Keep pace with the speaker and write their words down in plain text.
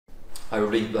I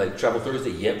really like Travel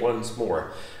Thursday yet once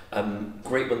more.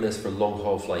 Great one this for long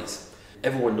haul flights.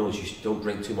 Everyone knows you don't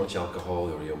drink too much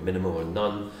alcohol, or minimal or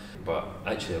none, but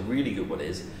actually a really good one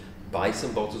is buy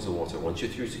some bottles of water. Once you're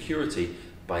through security,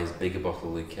 buy as big a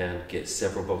bottle as you can, get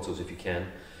several bottles if you can,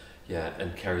 yeah,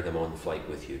 and carry them on the flight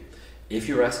with you. If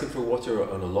you're asking for water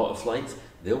on a lot of flights,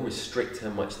 they'll restrict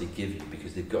how much they give you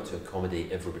because they've got to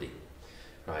accommodate everybody,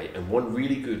 right? And one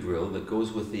really good rule that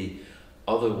goes with the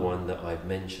other one that I've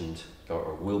mentioned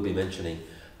or will be mentioning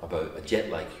about a jet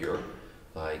lag cure,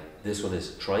 like this one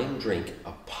is try and drink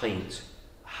a pint,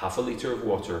 half a litre of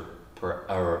water per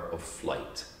hour of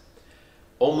flight.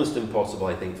 Almost impossible,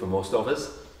 I think, for most of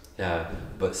us,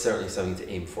 but certainly something to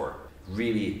aim for.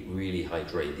 Really, really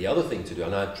hydrate. The other thing to do,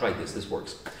 and I've tried this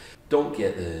works. Don't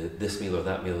get this meal or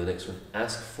that meal or the next one.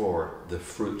 Ask for the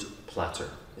fruit platter,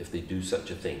 if they do such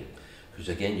a thing. Because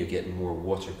again, you're getting more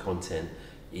water content,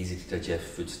 easy to digest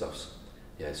foodstuffs.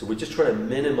 Yeah, so we're just trying to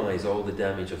minimize all the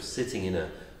damage of sitting in a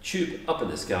tube up in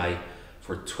the sky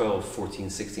for 12, 14,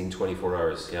 16, 24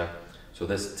 hours. Yeah. So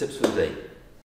there's tips for the day.